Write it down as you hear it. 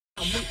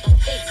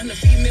I'm a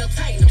female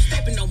titan. I'm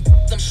stepping on.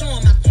 I'm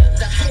showing my.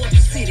 I told the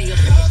city.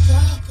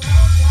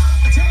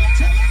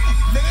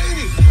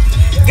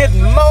 Good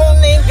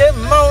morning, good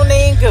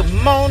morning, good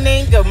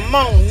morning, good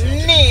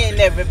morning,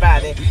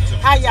 everybody.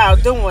 How y'all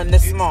doing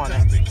this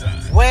morning?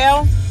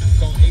 Well,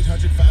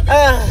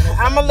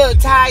 I'm a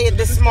little tired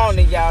this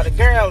morning, y'all. The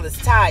girl is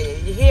tired.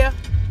 You hear?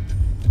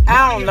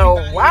 I don't know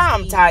why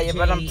I'm tired,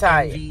 but I'm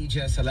tired.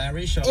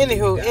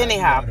 Anyhow,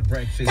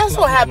 that's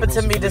what happened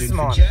to me this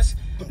morning.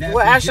 Well,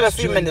 actually, a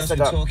few minutes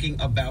ago. Talking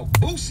about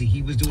Boosie.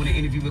 He was doing an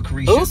interview with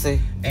Carisha.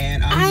 Boosie?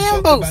 And I am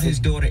talking Boosie. about his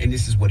daughter, and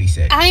this is what he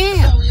said. I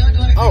am.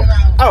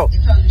 Oh,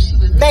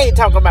 they ain't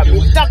talking about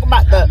me. They talking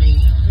about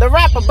the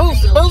rapper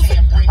Boosie.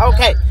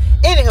 Okay.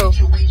 Anywho,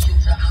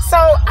 so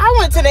I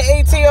went to the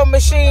ATM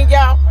machine,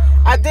 y'all.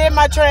 I did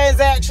my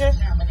transaction.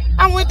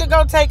 I went to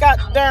go take out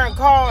the darn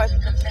card.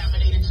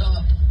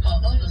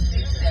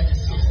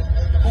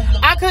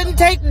 I couldn't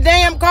take the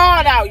damn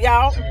card out,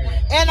 y'all.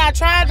 And I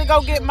tried to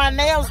go get my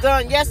nails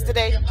done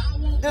yesterday.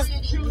 This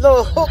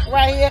little hook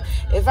right here.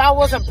 If I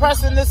wasn't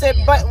pressing this here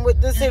button with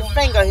this here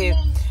finger here,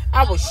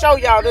 I would show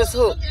y'all this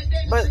hook.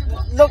 But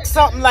look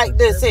something like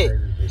this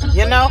here.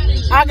 You know,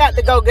 I got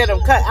to go get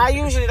them cut. I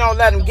usually don't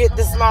let them get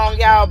this long,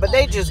 y'all, but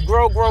they just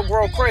grow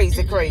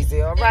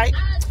crazy, all right?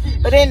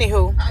 But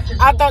anywho,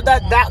 I thought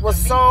that was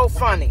so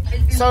funny.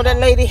 So the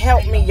lady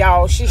helped me,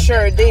 y'all. She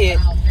sure did.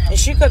 And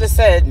she could have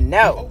said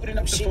no.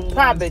 She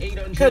probably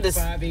could have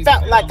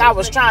felt like I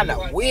was trying to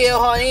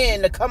wheel her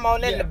in to come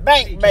on in the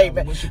bank,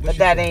 baby. But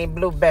that ain't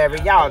Blueberry.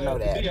 Y'all know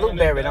that.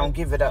 Blueberry don't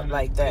give it up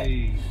like that.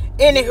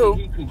 Anywho,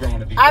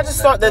 I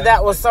just thought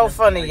that was so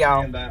funny,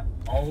 y'all.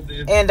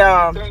 And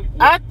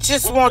I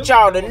just want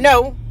y'all to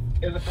know.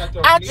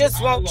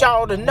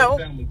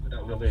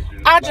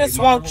 I just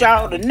want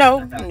y'all to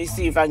know. Let me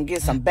see if I can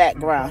get some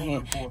background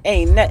here.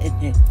 Ain't nothing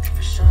here.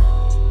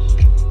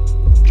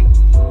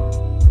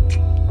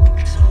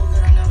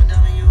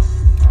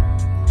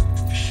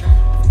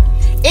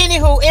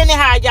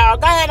 Anyhow, y'all,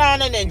 go ahead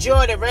on and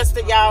enjoy the rest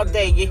of y'all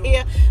day. You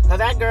hear? Because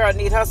that girl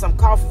need her some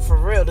coffee for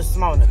real this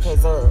morning.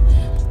 Because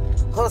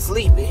her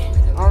sleepy.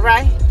 All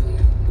right?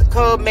 The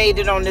cub made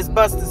it on this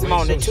bus this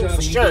morning, too,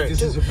 for sure,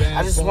 too.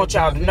 I just want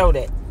y'all to know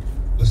that.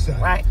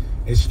 Right?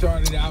 It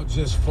started out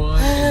just fun.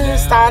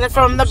 Started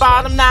from the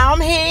bottom, now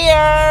I'm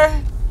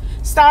here.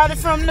 Started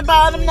from the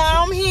bottom,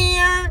 now I'm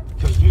here.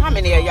 How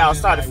many of y'all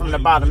started from the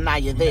bottom, now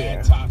you're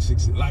there?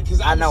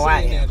 I know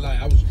I am.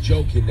 I was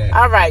joking that.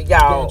 All right,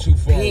 y'all.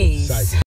 Peace.